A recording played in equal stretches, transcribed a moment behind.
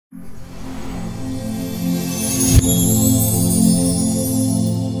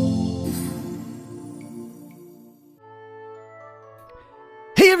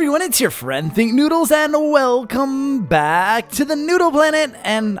everyone, it's your friend Think Noodles, and welcome back to the Noodle Planet.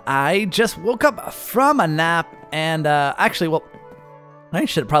 And I just woke up from a nap, and actually, well, I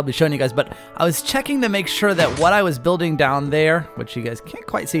should have probably shown you guys, but I was checking to make sure that what I was building down there, which you guys can't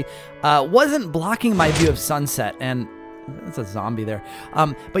quite see, wasn't blocking my view of sunset. And that's a zombie there.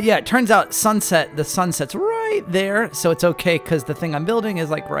 But yeah, it turns out the sunset's right there, so it's okay because the thing I'm building is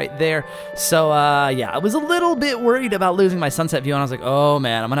like right there. So yeah, I was a little bit worried about losing my sunset view, and I was like, oh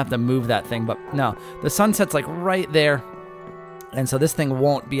man, I'm gonna have to move that thing. But no, the sunset's like right there, and so this thing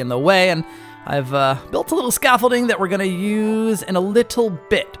won't be in the way. And I've built a little scaffolding that we're gonna use in a little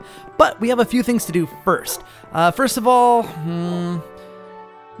bit. But we have a few things to do first. First of all,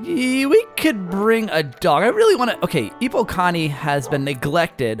 we could bring a dog. I really want to... Okay, Ipokani has been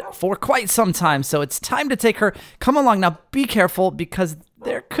neglected for quite some time, so it's time to take her. Come along. Now, be careful, because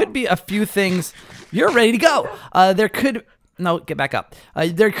there could be a few things... You're ready to go. There could... No, get back up.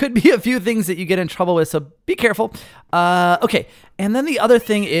 There could be a few things that you get in trouble with, so be careful. Okay, and then the other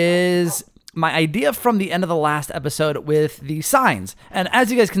thing is my idea from the end of the last episode with the signs. And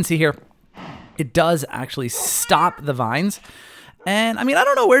as you guys can see here, it does actually stop the vines. And I mean, I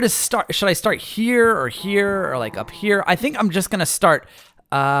don't know where to start. Should I start here or like up here? I think I'm just going to start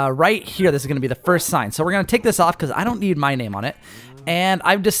right here. This is going to be the first sign. So we're going to take this off because I don't need my name on it. And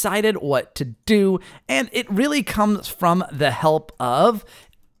I've decided what to do. And it really comes from the help of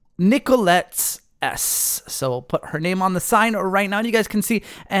Nicolette's S. So we'll put her name on the sign right now, and you guys can see.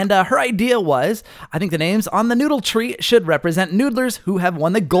 And her idea was, I think the names on the noodle tree should represent noodlers who have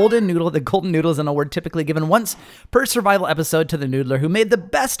won the golden noodle. The golden noodle is an award typically given once per survival episode to the noodler who made the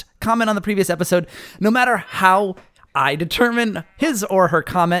best comment on the previous episode. No matter how I determine his or her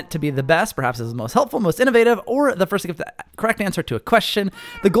comment to be the best, perhaps is the most helpful, most innovative, or the first to give the correct answer to a question,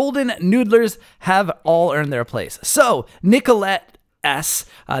 the golden noodlers have all earned their place. So, Nicolette S,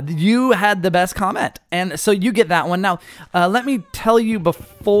 you had the best comment, and so you get that one. Now, let me tell you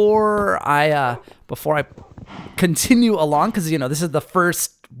before I continue along, because you know this is the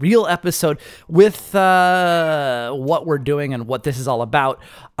first real episode with what we're doing and what this is all about.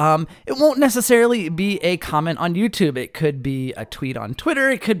 It won't necessarily be a comment on YouTube. It could be a tweet on Twitter.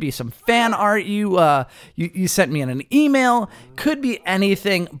 It could be some fan art you sent me in an email. Could be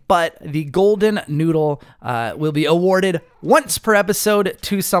anything, but the golden noodle will be awarded once per episode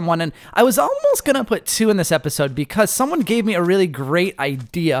to someone. And I was almost gonna put 2 in this episode because someone gave me a really great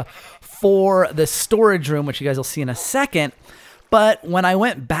idea for the storage room, which you guys will see in a second. But when I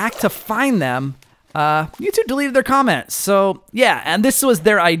went back to find them, YouTube deleted their comments. So yeah, and this was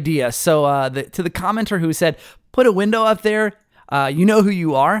their idea. So to the commenter who said, put a window up there, you know who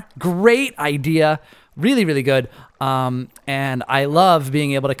you are. Great idea. Really, really good. And I love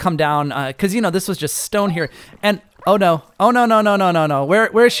being able to come down, because, you know, this was just stone here. And, oh no. Oh no, no, no, no, no, no.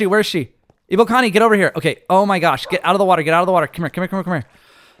 Where is she? Where is she? Ipokani, get over here. Okay, oh my gosh, get out of the water, get out of the water. Come here, come here, come here, come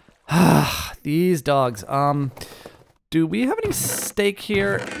here. These dogs. Do we have any steak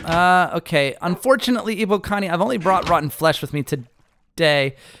here? Okay. Unfortunately, Ipokani, I've only brought rotten flesh with me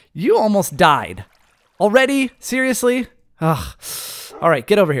today. You almost died. Already? Seriously? Ugh. All right,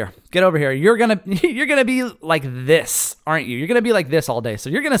 get over here. Get over here. You're gonna be like this, aren't you? You're gonna be like this all day. So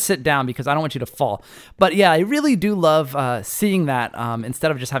you're gonna sit down because I don't want you to fall. But yeah, I really do love seeing that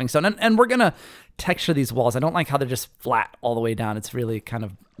instead of just having stone. And we're gonna texture these walls. I don't like how they're just flat all the way down. It's really kind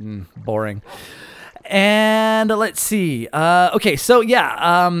of boring. And let's see. Okay, so yeah,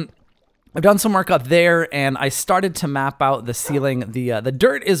 I've done some work up there, and I started to map out the ceiling. The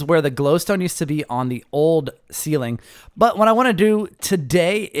dirt is where the glowstone used to be on the old ceiling. But what I want to do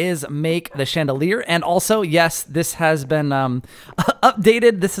today is make the chandelier. And also, yes, this has been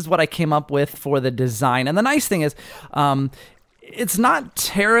updated. This is what I came up with for the design. And the nice thing is, it's not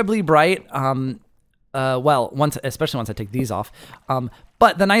terribly bright. Well, especially once I take these off.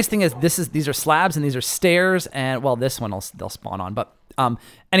 But the nice thing is these are slabs and these are stairs, and well, this one they'll spawn on. But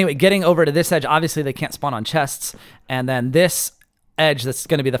anyway, getting over to this edge, obviously they can't spawn on chests, and then this edge that's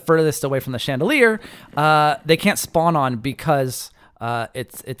going to be the furthest away from the chandelier, they can't spawn on because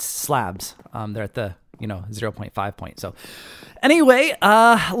it's slabs. They're at the 0.5 point. So anyway,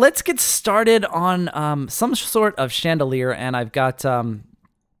 let's get started on some sort of chandelier, and I've got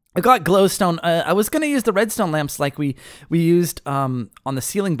glowstone. I was going to use the redstone lamps like we used on the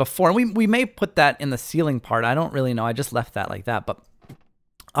ceiling before. And we may put that in the ceiling part. I don't really know. I just left that like that. But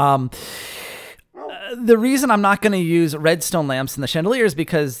the reason I'm not going to use redstone lamps in the chandelier is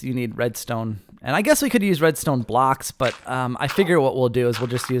because you need redstone. And I guess we could use redstone blocks, but I figure what we'll do is we'll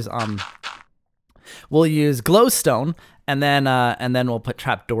just use glowstone. and then we'll put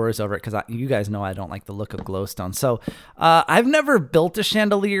trapdoors over it because you guys know I don't like the look of glowstone. So I've never built a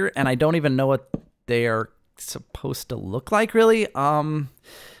chandelier, and I don't even know what they are supposed to look like really.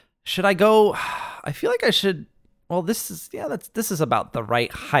 Should I go? I feel like I should. Well, this is about the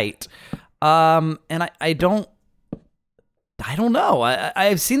right height. And I don't know.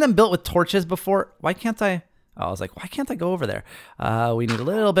 I've seen them built with torches before. Why can't I? Oh, I was like, why can't I go over there? We need a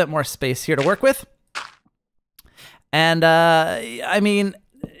little bit more space here to work with. And I mean,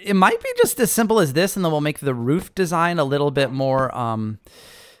 it might be just as simple as this, and then we'll make the roof design a little bit more,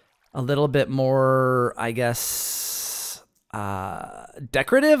 I guess,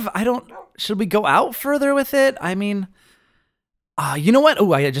 decorative. Should we go out further with it? I mean, you know what?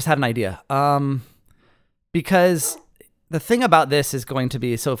 Oh, I just had an idea. Because the thing about this is going to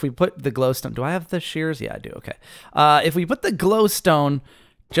be, so if we put the glowstone, do I have the shears? Yeah, I do. Okay. If we put the glowstone,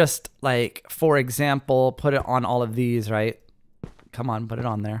 just like, for example, put it on all of these, right? Come on, put it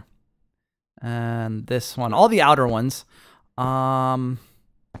on there. And this one, all the outer ones, might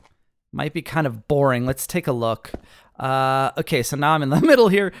be kind of boring. Let's take a look. Okay, so now I'm in the middle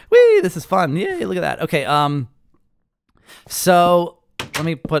here. Whee, this is fun. Yay, look at that. Okay, so let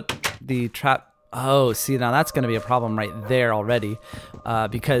me put the trap. Oh, see, now that's going to be a problem right there already,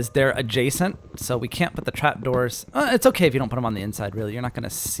 because they're adjacent, so we can't put the trapdoors. It's okay if you don't put them on the inside, really. You're not going to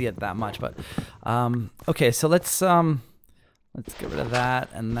see it that much, but okay. So let's get rid of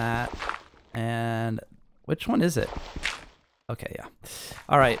that, and which one is it? Okay, yeah.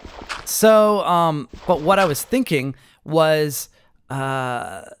 All right. So, but what I was thinking was,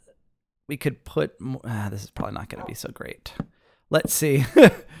 we could put. This is probably not going to be so great. Let's see.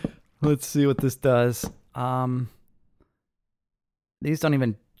 Let's see what this does. These don't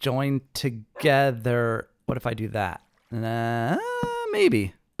even join together. What if I do that?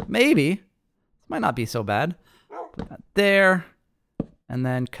 Maybe. Might not be so bad. Put that there. And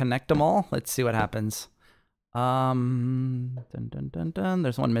then connect them all. Let's see what happens. Dun, dun, dun, dun.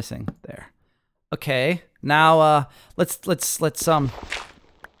 There's one missing there. Okay. Now, let's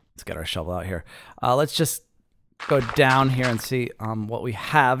get our shovel out here. Let's just go down here and see what we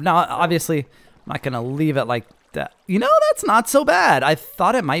have. Now, obviously, I'm not going to leave it like that. You know, that's not so bad. I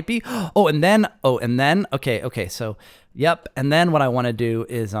thought it might be. Oh, and then, okay. So, yep. And then what I want to do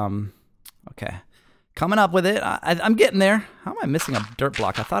is, okay, coming up with it. I'm getting there. How am I missing a dirt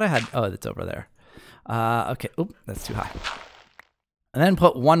block? I thought I had, oh, it's over there. Okay. Oop, that's too high. And then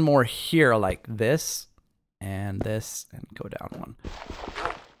put one more here like this, and go down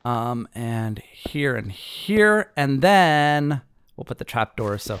one. And here, and then we'll put the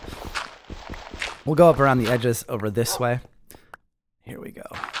trapdoor. So we'll go up around the edges over this way. Here we go.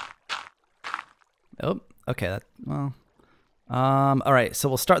 Oh, okay. All right. So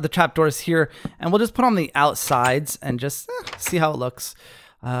we'll start the trapdoors here, and we'll just put on the outsides and just see how it looks.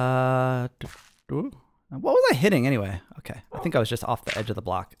 What was I hitting anyway? Okay. I think I was just off the edge of the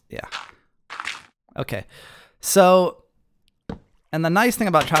block. Yeah. Okay. So, and the nice thing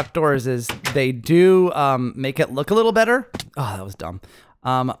about trapdoors is they do make it look a little better. Oh, that was dumb.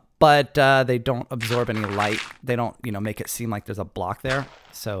 But they don't absorb any light. They don't, make it seem like there's a block there.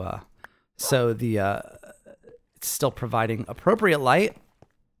 So it's still providing appropriate light.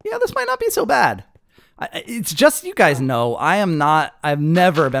 Yeah, this might not be so bad. It's just, you guys know, I've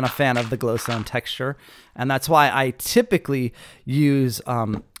never been a fan of the glowstone texture, and that's why I typically use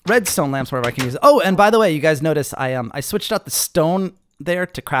redstone lamps wherever I can use it. Oh, and by the way, you guys notice I switched out the stone there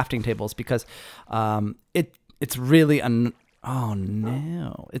to crafting tables because it's really oh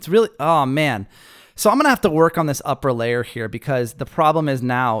no, it's really, oh man. So I'm gonna have to work on this upper layer here because the problem is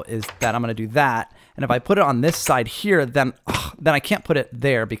that I'm gonna do that, and if I put it on this side here, then I can't put it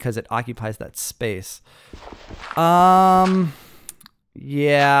there because it occupies that space.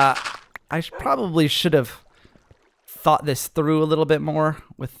 Yeah, I probably should have thought this through a little bit more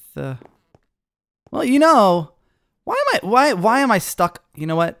with the, well, why am I stuck? You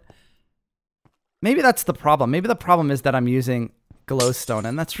know what? Maybe that's the problem. Maybe the problem is that I'm using glowstone,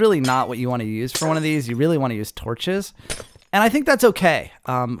 and that's really not what you want to use for one of these. You really want to use torches, and I think that's okay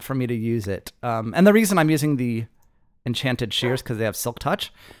for me to use it. And the reason I'm using the enchanted shears because they have silk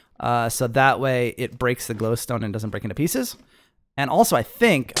touch, so that way it breaks the glowstone and doesn't break into pieces. And also, I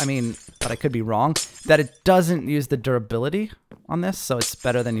think, but I could be wrong, that it doesn't use the durability on this, so it's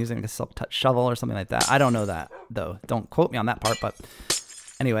better than using a silk touch shovel or something like that. I don't know that, though. Don't quote me on that part, but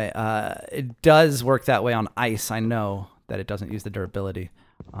anyway, it does work that way on ice. I know that it doesn't use the durability.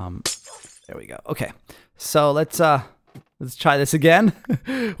 There we go. Okay, so let's try this again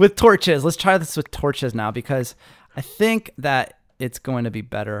with torches. Let's try this with torches now because I think that it's going to be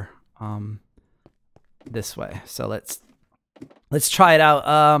better this way. So let's let's try it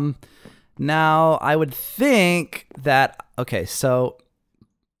out. Now I would think that, okay, so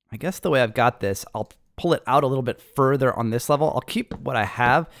I guess the way I've got this, I'll pull it out a little bit further on this level. I'll keep what I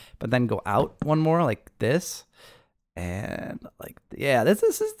have, but then go out one more like this. And like, yeah, this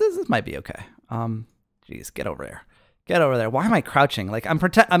might be okay. Geez, get over there. Get over there. Why am I crouching? Like I'm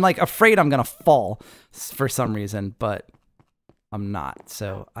like afraid I'm gonna fall for some reason, but I'm not.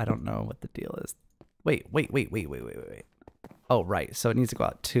 So I don't know what the deal is. Wait. Oh, right. So it needs to go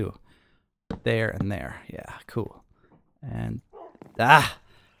out too. There and there. Yeah, cool. And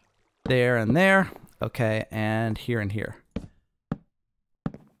there and there. Okay, and here and here.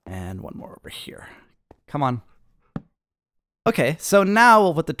 And one more over here. Come on. Okay, so now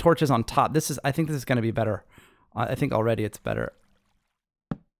we'll put the torches on top. I think this is going to be better. I think already it's better.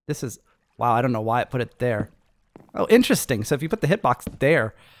 This is, wow, I don't know why it put it there. Oh, interesting. So if you put the hitbox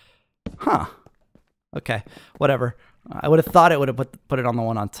there, huh. Okay, whatever. I would have thought it would have put it on the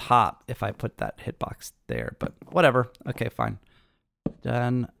one on top if I put that hitbox there, but whatever. Okay, fine.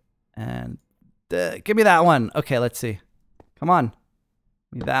 Done. And give me that one. Okay, let's see. Come on.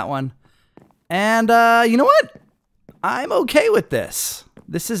 Give me that one. And you know what? I'm okay with this.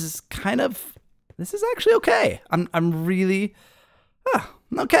 This is actually okay. I'm really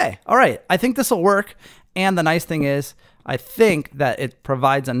okay. All right. I think this will work. And the nice thing is, I think that it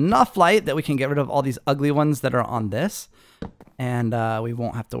provides enough light that we can get rid of all these ugly ones that are on this. And we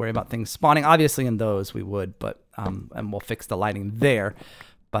won't have to worry about things spawning. Obviously in those we would, but and we'll fix the lighting there.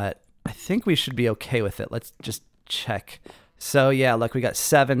 But I think we should be okay with it. Let's just check. So yeah, look, we got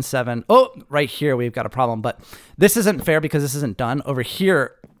 7, 7. Oh, right here we've got a problem. But this isn't fair because this isn't done. Over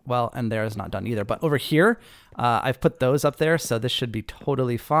here, well, and there is not done either. But over here, I've put those up there. So this should be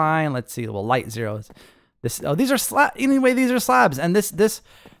totally fine. Let's see, well, light zeros. These are slabs. Anyway, these are slabs, and there's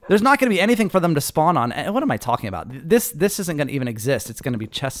not going to be anything for them to spawn on. And what am I talking about? This isn't going to even exist. It's going to be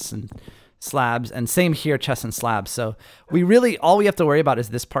chests and slabs, and same here, chests and slabs. So all we have to worry about is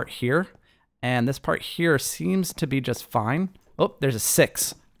this part here, and this part here seems to be just fine. Oh, there's a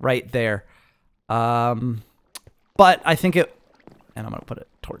 6 right there. But I think and I'm going to put a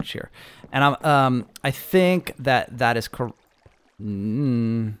torch here, and I think that is correct.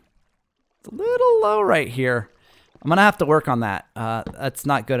 It's a little low right here. I'm gonna have to work on that. That's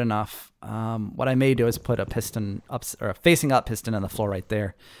not good enough. What I may do is put a piston up, or a facing up piston on the floor right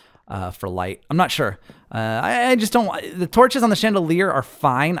there for light. I'm not sure. I just don't want, the torches on the chandelier are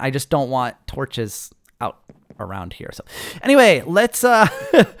fine. I just don't want torches out around here. So anyway, let's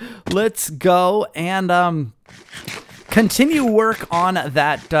go and continue work on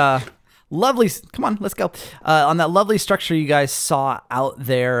that lovely, come on, let's go. On that lovely structure you guys saw out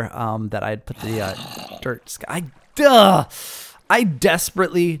there that I had put the dirt sky. I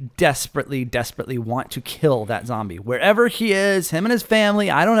desperately want to kill that zombie. Wherever he is, him and his family,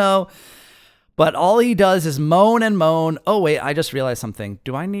 I don't know. But all he does is moan and moan. Oh, wait, I just realized something.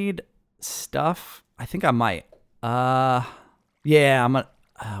 Do I need stuff? I think I might. Yeah, I'm gonna,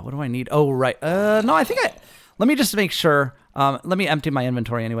 what do I need? Oh, right. No, I think let me just make sure. Let me empty my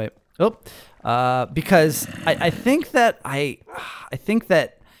inventory anyway. Oh, because I think that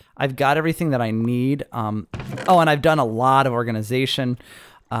I've got everything that I need. Oh, and I've done a lot of organization.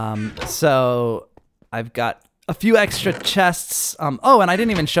 So I've got a few extra chests. Oh, and I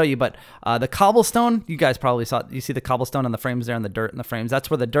didn't even show you, but the cobblestone, you guys probably saw it. You see the cobblestone and the frames there and the dirt in the frames. That's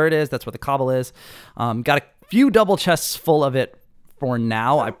where the dirt is. That's where the cobble is. Got a few double chests full of it for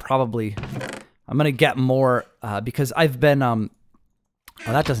now. I'm going to get more because I've been... oh,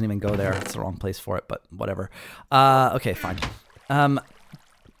 that doesn't even go there. It's the wrong place for it, but whatever. Okay, fine.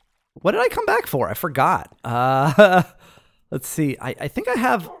 What did I come back for? I forgot. Let's see. I think I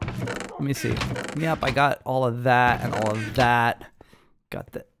have... Let me see. Yep, I got all of that and all of that.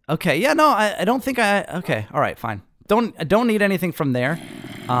 Got that. Okay, yeah, no, I don't think okay, all right, fine. I don't need anything from there.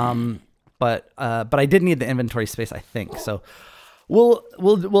 But I did need the inventory space, I think. So we'll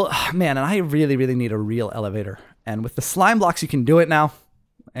man, and I really need a real elevator. And with the slime blocks, you can do it now.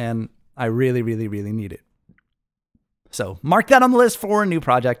 And I really need it. So mark that on the list for a new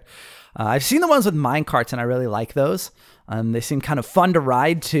project. I've seen the ones with mine carts, and I really like those. They seem kind of fun to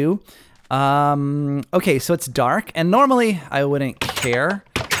ride too. Okay, so it's dark, and normally I wouldn't care,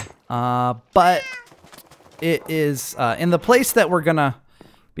 but it is in the place that we're gonna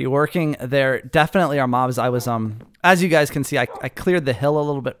be working. There definitely are mobs. I was as you guys can see, I cleared the hill a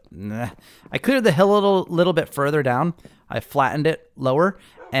little bit. I cleared the hill a little bit further down. I flattened it lower,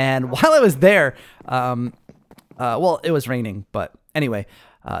 and while I was there, well, it was raining, but anyway,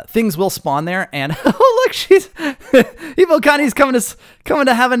 things will spawn there. And oh look, she's Evil Connie's coming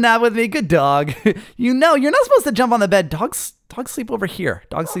to have a nap with me. Good dog. You know you're not supposed to jump on the bed. Dogs sleep over here.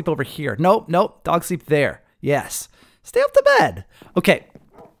 Dogs sleep over here. Nope. Dogs sleep there. Yes. Stay off the bed. Okay.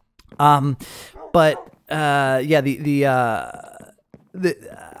 But yeah,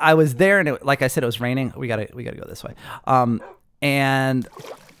 I was there, and like I said, it was raining. We gotta go this way. And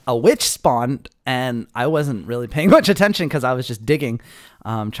a witch spawned, and I wasn't really paying much attention because I was just digging,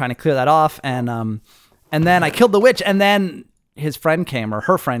 trying to clear that off. And then I killed the witch, and then his friend came, or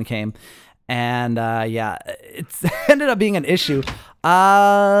her friend came, and yeah, it's ended up being an issue.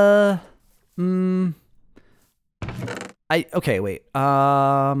 Okay, wait. What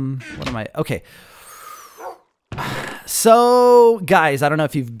am I? Okay. So, guys, I don't know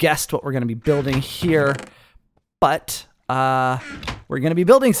if you've guessed what we're going to be building here, but we're going to be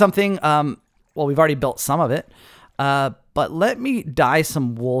building something. Well, we've already built some of it, but let me dye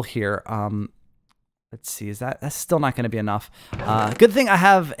some wool here. Let's see, that's still not going to be enough. Good thing I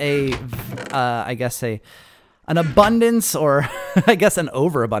have I guess an abundance, or I guess an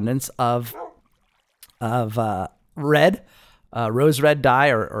overabundance of red, rose red dye,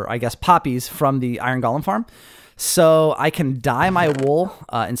 or I guess poppies from the Iron Golem farm. So I can dye my wool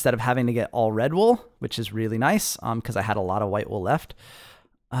instead of having to get all red wool, which is really nice because I had a lot of white wool left.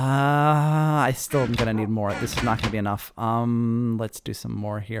 I still am gonna need more. This is not gonna be enough. Let's do some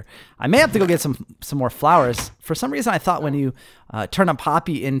more here. I may have to go get some more flowers. For some reason, I thought when you turn a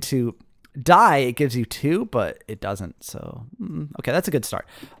poppy into dye, it gives you 2, but it doesn't. So okay, that's a good start.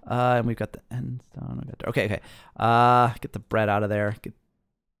 And we've got the end stone. Okay. Get the bread out of there. Get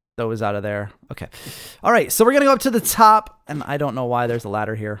those out of there. Okay. All right. So we're gonna go up to the top, and I don't know why there's a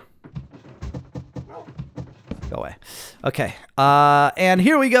ladder here. Go away. Okay. And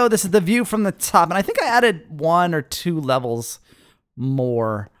here we go. This is the view from the top, and I think I added 1 or 2 levels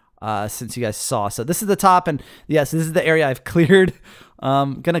more since you guys saw. So this is the top, and yes, this is the area I've cleared.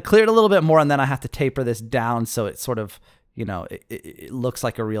 Gonna clear it a little bit more, and then I have to taper this down so it sort of, you know, it looks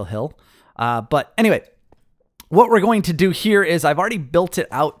like a real hill. But anyway, what we're going to do here is I've already built it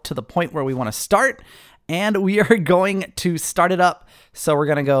out to the point where we want to start, and we are going to start it up. So we're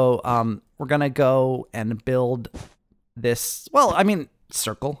gonna go and build this. Well, I mean,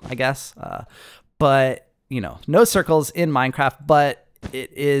 circle, I guess. But you know, no circles in Minecraft, but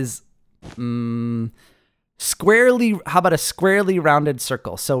it is squarely. How about a squarely rounded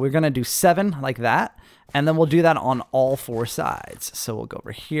circle? So we're gonna do 7 like that, and then we'll do that on all 4 sides. So we'll go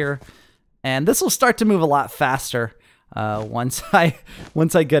over here, and this will start to move a lot faster once I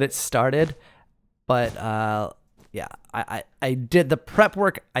get it started. But yeah, I did the prep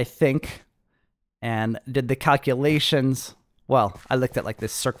work, I think, and did the calculations. Well, I looked at like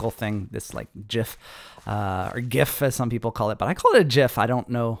this circle thing, this like GIF, or GIF as some people call it, but I call it a GIF. I don't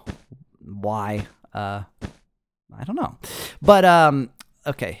know why. I don't know. But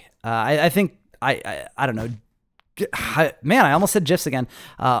okay. I think I don't know. Man, I almost said GIFs again.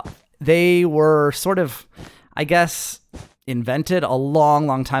 They were sort of, I guess, invented a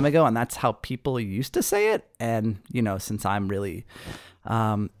long time ago, and that's how people used to say it. And you know, since I'm really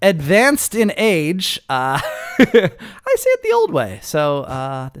advanced in age, I say it the old way.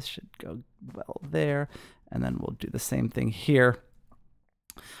 So this should go well there, and then we'll do the same thing here.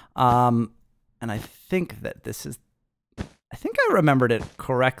 And I think that this is, I think I remembered it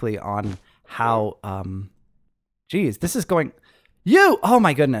correctly on how, geez, this is going, oh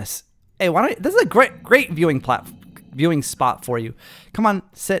my goodness. Hey, this is a great viewing spot for you. Come on,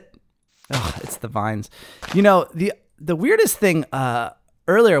 sit. Oh, it's the vines. You know, the weirdest thing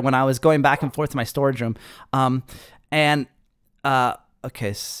earlier when I was going back and forth to my storage room,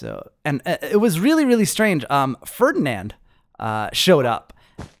 okay, so, and it was really strange. Ferdinand showed up,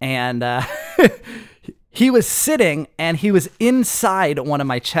 and he was sitting, and he was inside one of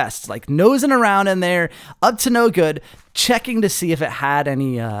my chests, like nosing around in there, up to no good, checking to see if it had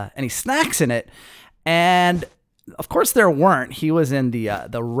any snacks in it, and of course there weren't. He was in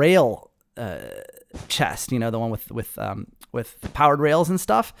the rail chest, you know, the one with powered rails and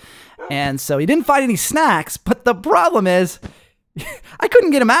stuff, and so he didn't find any snacks. But the problem is, I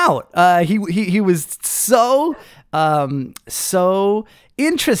couldn't get him out. He was so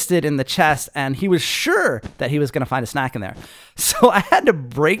interested in the chest, and he was sure that he was going to find a snack in there. So I had to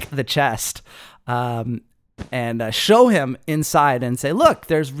break the chest and show him inside and say, look,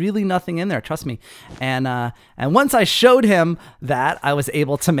 there's really nothing in there, trust me. And once I showed him that, I was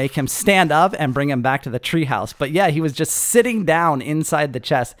able to make him stand up and bring him back to the treehouse. But yeah, he was just sitting down inside the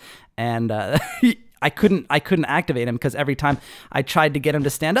chest, and I couldn't activate him because every time I tried to get him to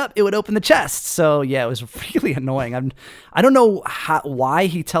stand up, it would open the chest. So yeah, it was really annoying. I don't know why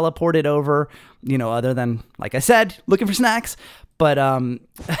he teleported over, you know, other than, like I said, looking for snacks, but it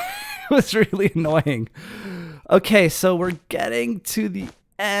was really annoying. Okay, so we're getting to the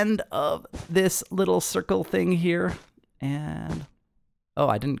end of this little circle thing here, and oh,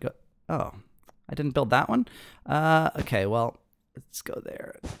 I didn't build that one. Okay, well, let's go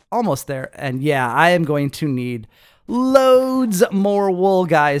there. Almost there. And yeah, I am going to need loads more wool,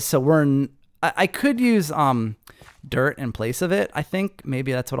 guys. So I could use dirt in place of it. I think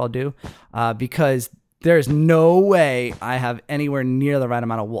maybe that's what I'll do, because there's no way I have anywhere near the right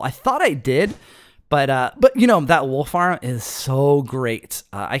amount of wool. I thought I did, but you know, that wool farm is so great.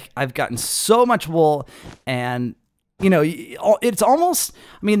 I've gotten so much wool, and you know, it's almost,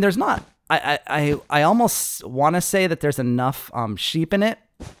 I mean, there's not, I almost want to say that there's enough sheep in it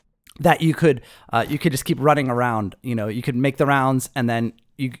that you could just keep running around. You know, you could make the rounds, and then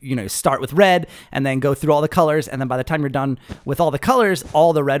you know, start with red and then go through all the colors, and then by the time you're done with all the colors,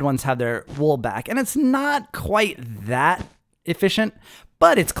 all the red ones have their wool back. And it's not quite that efficient,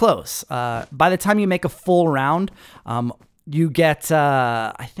 but it's close. By the time you make a full round, you get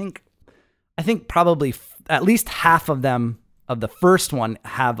I think probably at least half of them of the first one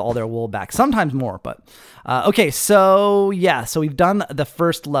have all their wool back, sometimes more. But okay, so yeah, so we've done the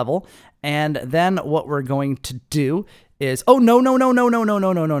first level, and then what we're going to do is, oh no,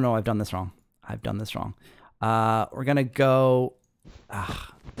 I've done this wrong. We're gonna go,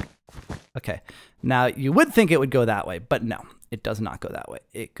 okay, now you would think it would go that way, but no, it does not go that way.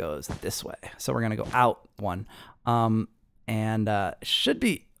 It goes this way. So we're gonna go out one, and should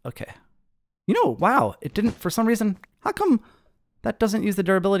be okay. You know, wow, it didn't for some reason. How come that doesn't use the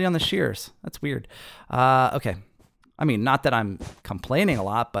durability on the shears? That's weird. Okay, I mean, not that I'm complaining a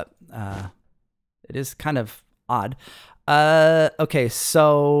lot, but it is kind of odd. Okay,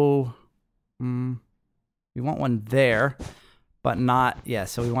 so we want one there, but not, yeah,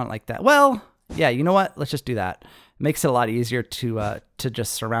 so we want it like that. Well, yeah, you know what? Let's just do that. It makes it a lot easier to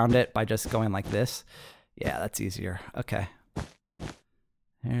just surround it by just going like this. Yeah, that's easier. Okay.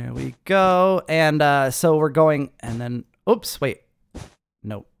 There we go. And so we're going, and then, oops, wait.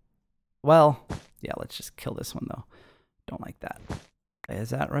 Nope. Well, yeah, let's just kill this one, though. Don't like that. Is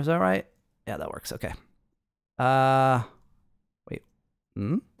that right? Yeah, that works. Okay. Wait.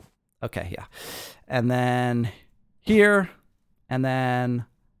 Okay, yeah. And then here, and then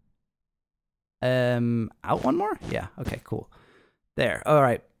out one more? Yeah, okay, cool. There. All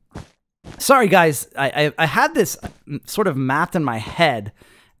right. Sorry, guys. I had this sort of mapped in my head,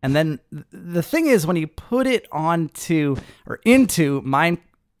 and then the thing is, when you put it onto or into mine,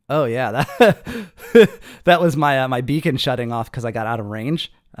 oh yeah, that that was my my beacon shutting off because I got out of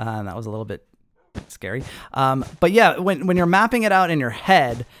range. That was a little bit scary. But yeah, when you're mapping it out in your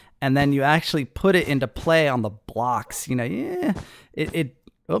head, and then you actually put it into play on the blocks, you know, yeah,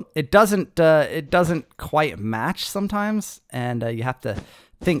 it doesn't quite match sometimes, and you have to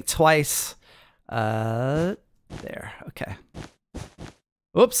think twice. There. Okay.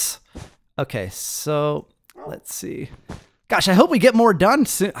 Oops. Okay, so let's see. Gosh, I hope we get more done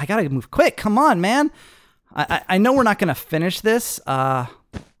soon. I gotta move quick. Come on, man. I know we're not gonna finish this.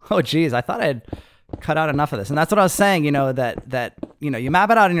 Oh, geez, I thought I had cut out enough of this, and that's what I was saying. You know that you know, you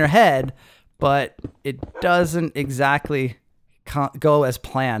map it out in your head, but it doesn't exactly go as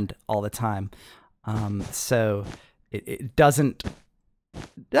planned all the time. So it doesn't.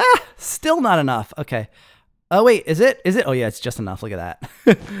 Still not enough. Okay. Oh wait, is it? Oh yeah, it's just enough. Look at that.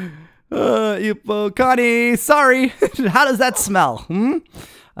 Connie, sorry. How does that smell?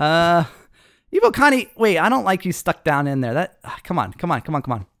 Connie, wait, I don't like you stuck down in there. Come on up.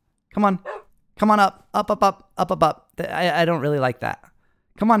 I don't really like that.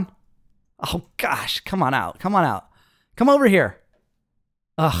 Come on. Oh gosh, come on out. Come over here.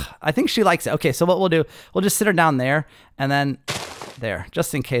 Ugh, I think she likes it. Okay, so what we'll do, we'll just sit her down there, and then there,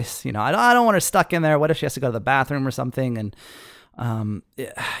 just in case, you know, I don't want her stuck in there. What if she has to go to the bathroom or something? And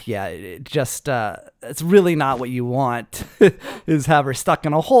yeah, it just it's really not what you want is have her stuck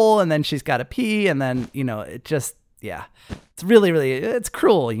in a hole, and then she's got to pee, and then, you know, it just, yeah, it's really it's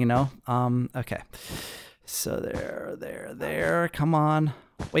cruel, you know. Okay, so there, come on.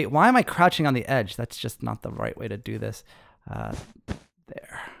 Wait, why am I crouching on the edge? That's just not the right way to do this.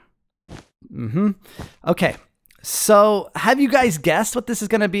 There. Okay. So have you guys guessed what this is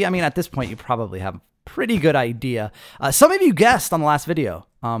going to be? I mean, at this point, you probably have a pretty good idea. Some of you guessed on the last video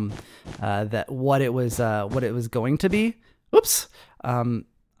that what it was going to be. Oops. I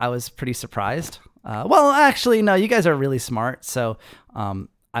was pretty surprised. Well, actually, no, you guys are really smart. So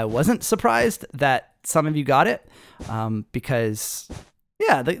I wasn't surprised that some of you got it, because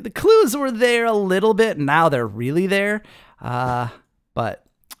yeah, the clues were there a little bit. Now they're really there. Oh,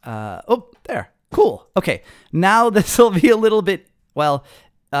 there. Cool. Okay. Now this will be a little bit, well,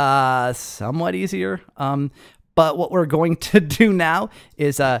 somewhat easier. But what we're going to do now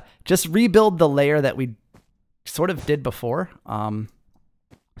is just rebuild the layer that we sort of did before. The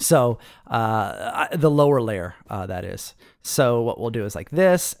lower layer, that is. So what we'll do is like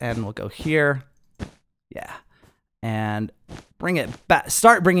this, and we'll go here. Yeah. And bring it back,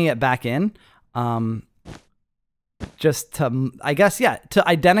 start bringing it back in. Just to, I guess, yeah, to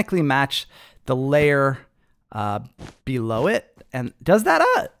identically match the layer below it. And does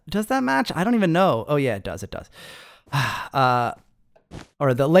that match? I don't even know. Oh yeah, it does. It does.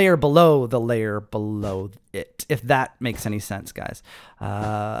 Or the layer below it, if that makes any sense, guys.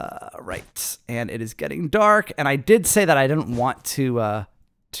 Right. And it is getting dark. And I did say that I didn't want to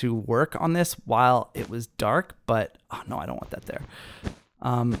work on this while it was dark, but oh no, I don't want that there.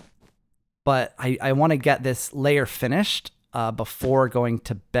 But I want to get this layer finished before going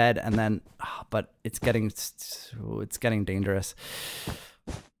to bed, and then, but it's getting dangerous.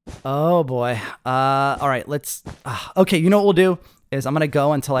 Oh boy. All right, let's, okay, you know what we'll do is I'm going to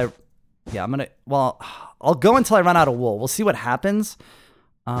go until I'll go until I run out of wool. We'll see what happens.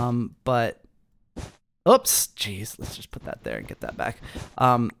 But, oops, geez, let's just put that there and get that back.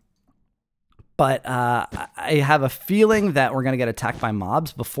 But I have a feeling that we're going to get attacked by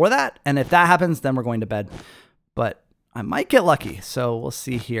mobs before that. And if that happens, then we're going to bed. But I might get lucky. So we'll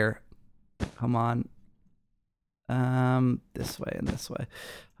see here. Come on. This way and this way.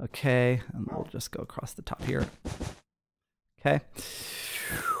 Okay. And we'll just go across the top here. Okay.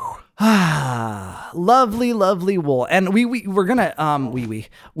 Lovely, lovely wool. And we're gonna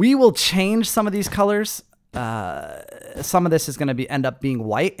we will change some of these colors. Some of this is gonna end up being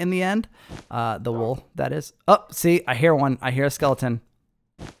white in the end. The wool, that is. Oh, see, I hear one. I hear a skeleton.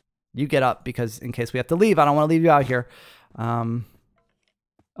 You get up, because in case we have to leave, I don't want to leave you out here. Oh,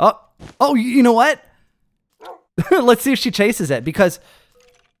 you know what? Let's see if she chases it, because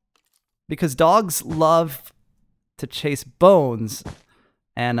dogs love to chase bones.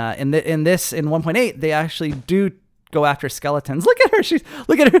 And in 1.8, they actually do go after skeletons. Look at her.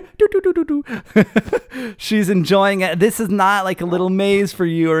 Look at her. She's enjoying it. This is not like a little maze for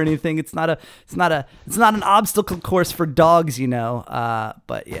you or anything. It's not an obstacle course for dogs, you know.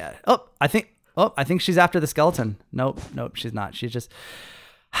 But yeah. I think she's after the skeleton. Nope, she's not. She's just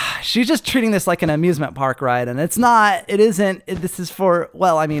treating this like an amusement park ride, and it's not. It isn't. This is for,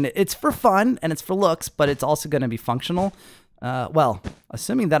 well, I mean, it's for fun and it's for looks, but it's also going to be functional. Well,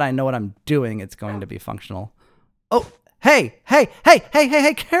 assuming that I know what I'm doing, it's going to be functional. Oh, hey,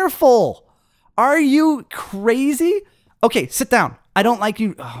 careful. Are you crazy? Okay, sit down. I don't like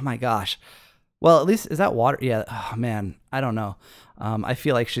you. Oh my gosh. Well, at least, is that water? Yeah. Oh man, I don't know. I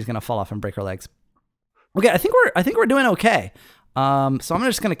feel like she's going to fall off and break her legs. Okay, I think we're doing okay. So I'm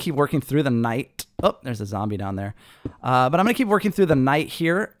just going to keep working through the night. Oh, there's a zombie down there. But I'm going to keep working through the night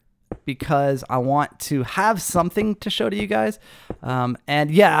here, because I want to have something to show to you guys.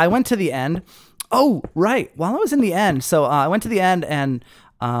 And yeah, I went to the end. Oh, right. While I was in the end, so I went to the end, and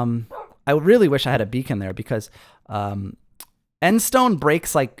I really wish I had a beacon there, because end stone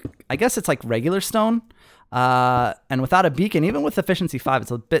breaks like, I guess it's like regular stone. And without a beacon, even with efficiency 5,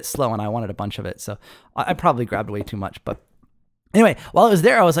 it's a bit slow, and I wanted a bunch of it. So I probably grabbed way too much, but anyway, while I was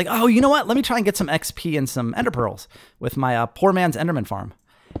there, I was like, oh, you know what? Let me try and get some XP and some ender pearls with my poor man's Enderman farm.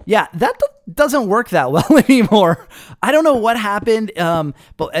 Yeah, that doesn't work that well anymore. I don't know what happened,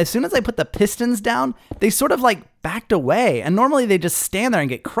 but as soon as I put the pistons down, they sort of like backed away. And normally they just stand there and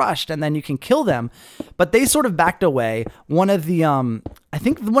get crushed, and then you can kill them. But they sort of backed away. One of the, I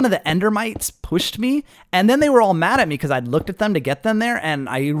think one of the endermites pushed me, and then they were all mad at me because I'd looked at them to get them there, and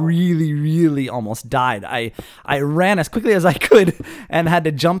I really, really almost died. I ran as quickly as I could and had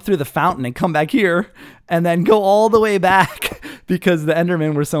to jump through the fountain and come back here and then go all the way back because the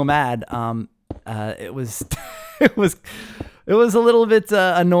endermen were so mad. It was it was a little bit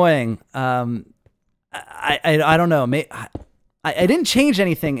annoying. I don't know. I didn't change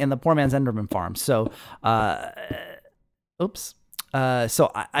anything in the poor man's Enderman farm, so oops.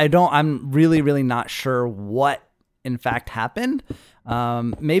 So I'm really not sure what in fact happened.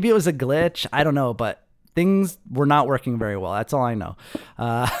 Maybe it was a glitch. I don't know, but things were not working very well. That's all I know.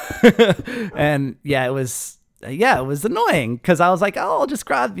 And yeah, it was annoying because I was like, oh, I'll just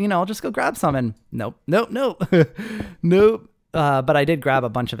grab, I'll just go grab some, and nope. Nope. But I did grab a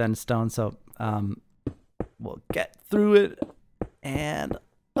bunch of end stone, so we'll get through it. And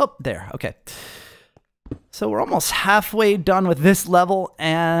there. Okay. So we're almost halfway done with this level,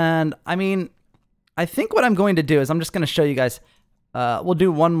 and I mean, I think what I'm going to do is I'm just going to show you guys. We'll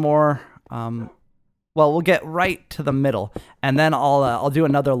do one more. Well, we'll get right to the middle, and then I'll do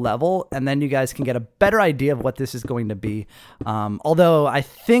another level, and then you guys can get a better idea of what this is going to be. Although I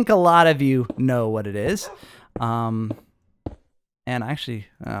think a lot of you know what it is. And actually,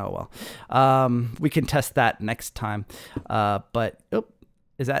 oh well, we can test that next time. But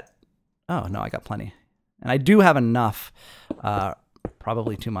is that? Oh no, I got plenty, and I do have enough.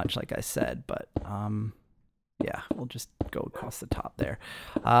 Probably too much, like I said, but yeah, we'll just go across the top there.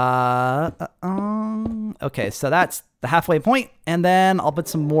 Okay, so that's the halfway point, and then I'll put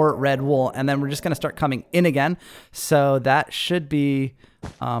some more red wool, and then we're just gonna start coming in again. So that should be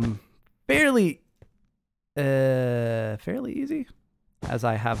fairly easy, as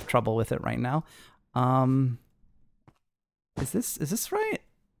I have trouble with it right now. Is this right?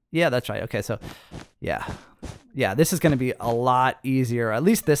 Yeah, that's right. Okay, so yeah, this is going to be a lot easier, at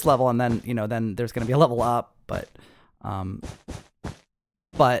least this level, and then then there's going to be a level up, but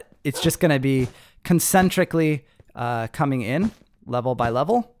it's just going to be concentrically coming in level by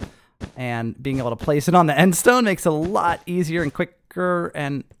level, and being able to place it on the end stone makes it a lot easier and quicker.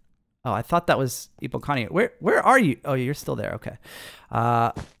 And oh, I thought that was Ipokani. Where are you? Oh, you're still there. Okay,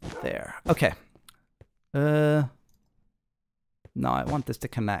 there. Okay. No, I want this to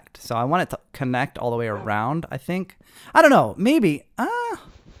connect. So I want it to connect all the way around, I think. I don't know. Maybe.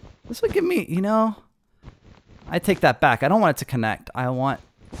 This would give me, I take that back. I don't want it to connect. I want,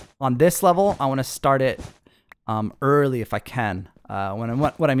 on this level, I want to start it early if I can.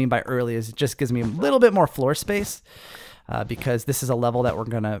 What I mean by early is it just gives me a little bit more floor space because this is a level that we're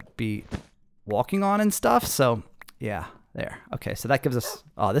going to be walking on and stuff. So, yeah. There. Okay, so that gives us,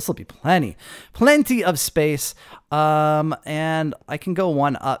 oh, this will be plenty of space. And I can go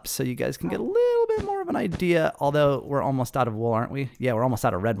one up so you guys can get a little bit more of an idea, although we're almost out of wool, aren't we? Yeah, we're almost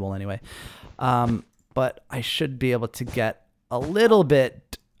out of red wool anyway. But I should be able to get a little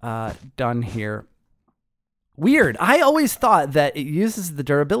bit done here. Weird. I always thought that it uses the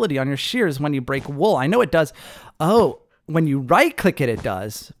durability on your shears when you break wool. I know it does. Oh, when you right click it, it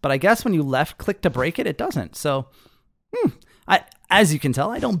does. But I guess when you left click to break it, it doesn't. So as you can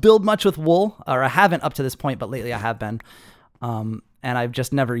tell, I don't build much with wool, or I haven't up to this point, but lately I have been. And I've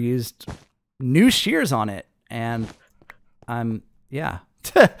just never used new shears on it. And I'm, yeah,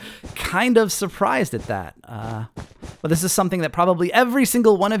 kind of surprised at that. But this is something that probably every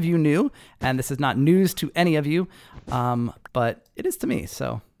single one of you knew, and this is not news to any of you, but it is to me.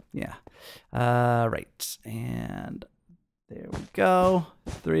 So, yeah. Right. And there we go.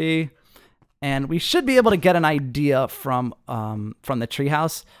 3. And we should be able to get an idea from the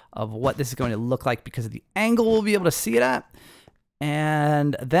treehouse of what this is going to look like because of the angle we'll be able to see it at.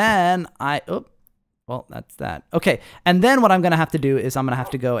 And then well, that's that. Okay, and then what I'm going to have to do is I'm going to have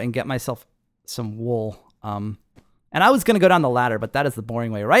to go and get myself some wool. And I was going to go down the ladder, but that is the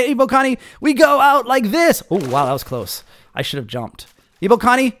boring way, right, Ipokani? We go out like this. Oh, wow, that was close. I should have jumped.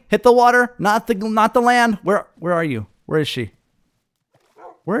 Ipokani, hit the water, not the land. Where are you? Where is she?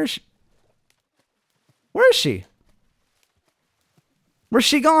 Where is she? Where is she? Where's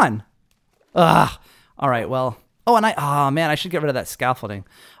she gone? All right, well. Oh, and oh man, I should get rid of that scaffolding.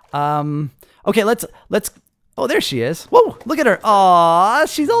 Okay, let's, oh, there she is. Whoa, look at her. Aw,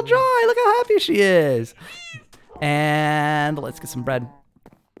 she's all dry. Look how happy she is. And let's get some bread.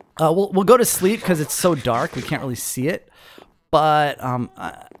 We'll go to sleep because it's so dark. We can't really see it. But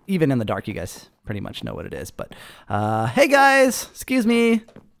even in the dark, you guys pretty much know what it is. But hey guys, excuse me.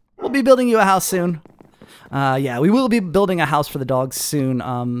 We'll be building you a house soon. Yeah, we will be building a house for the dogs soon.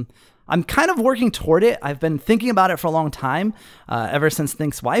 I'm kind of working toward it. I've been thinking about it for a long time, ever since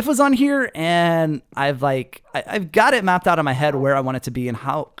Think's wife was on here, and I've got it mapped out in my head where I want it to be and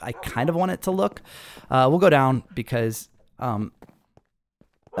how I kind of want it to look. We'll go down because, you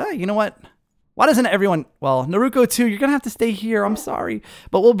know what? Why doesn't everyone? Well, Naruko too. You're gonna have to stay here. I'm sorry,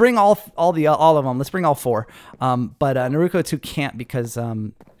 but we'll bring all of them. Let's bring all 4. But Naruko too can't because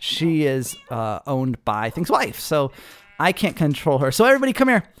she is owned by Think's wife, so I can't control her. So everybody, come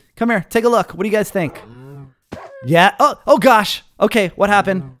here. Come here. Take a look. What do you guys think? Yeah. Oh gosh. Okay. What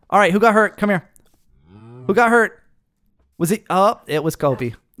happened? All right. Who got hurt? Come here. Who got hurt? Was it? Oh, it was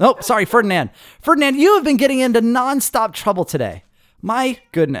Kobe. Oh, sorry, Ferdinand. Ferdinand, you have been getting into nonstop trouble today. My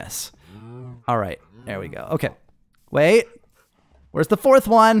goodness. All right, there we go. Okay, wait. Where's the 4th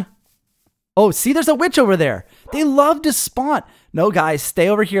one? Oh, see, there's a witch over there. They love to spawn. No, guys, stay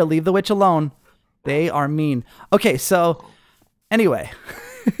over here. Leave the witch alone. They are mean. Okay, so anyway,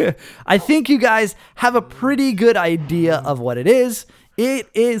 I think you guys have a pretty good idea of what it is. It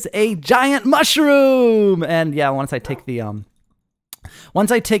is a giant mushroom, and yeah, once I take the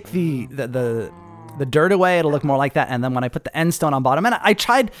the dirt away, it'll look more like that. And then when I put the end stone on bottom, and I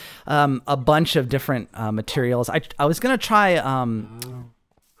tried a bunch of different materials. I was gonna try.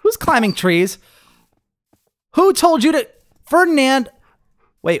 Who's climbing trees? Who told you to, Ferdinand?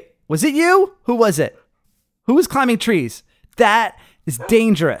 Wait, was it you? Who was it? Who was climbing trees? That is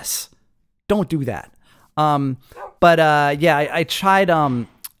dangerous. Don't do that. Yeah, I tried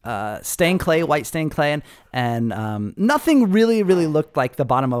stained clay, white stained clay, and nothing really looked like the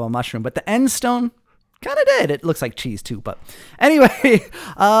bottom of a mushroom, but the end stone kind of did. It looks like cheese too, but anyway,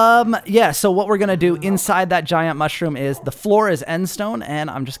 yeah, so what we're going to do inside that giant mushroom is the floor is end stone, and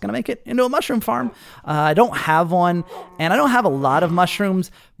I'm just going to make it into a mushroom farm. I don't have one, and I don't have a lot of mushrooms,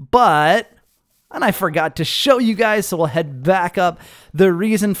 and I forgot to show you guys, so we'll head back up. The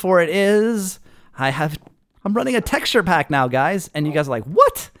reason for it is I'm running a texture pack now, guys, and you guys are like,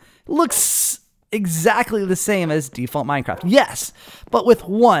 what? It looks exactly the same as default Minecraft. Yes, but with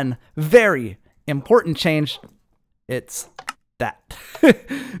one very important change. It's that.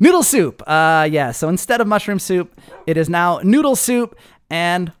 Noodle soup. Yeah, so instead of mushroom soup, it is now noodle soup.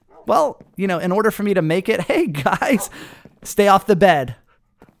 And, well, you know, in order for me to make it, hey, guys, stay off the bed.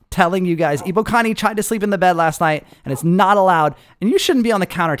 Telling you guys, Ibokani tried to sleep in the bed last night, and it's not allowed, and you shouldn't be on the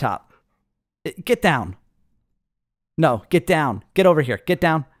countertop. Get down. No, get down. Get over here. Get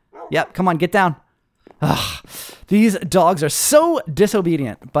down. Yep, come on, get down. Ugh, these dogs are so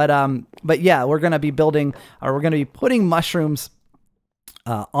disobedient. But yeah, we're gonna be building, or we're gonna be putting mushrooms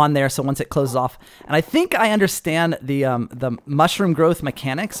on there. So once it closes off, and I think I understand the mushroom growth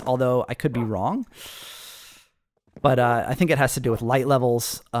mechanics, although I could be wrong. But I think it has to do with light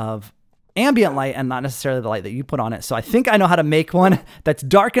levels of ambient light and not necessarily the light that you put on it. So I think I know how to make one that's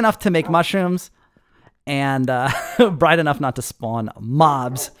dark enough to make mushrooms and bright enough not to spawn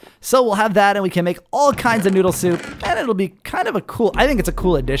mobs. So we'll have that, and we can make all kinds of noodle soup, and it'll be kind of a cool, I think it's a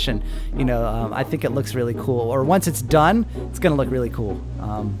cool addition. You know, I think it looks really cool, or once it's done, it's gonna look really cool.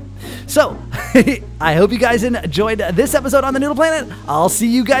 So I hope you guys enjoyed this episode on the Noodle Planet. I'll see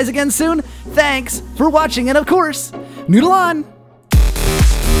you guys again soon. Thanks for watching, and of course, noodle on!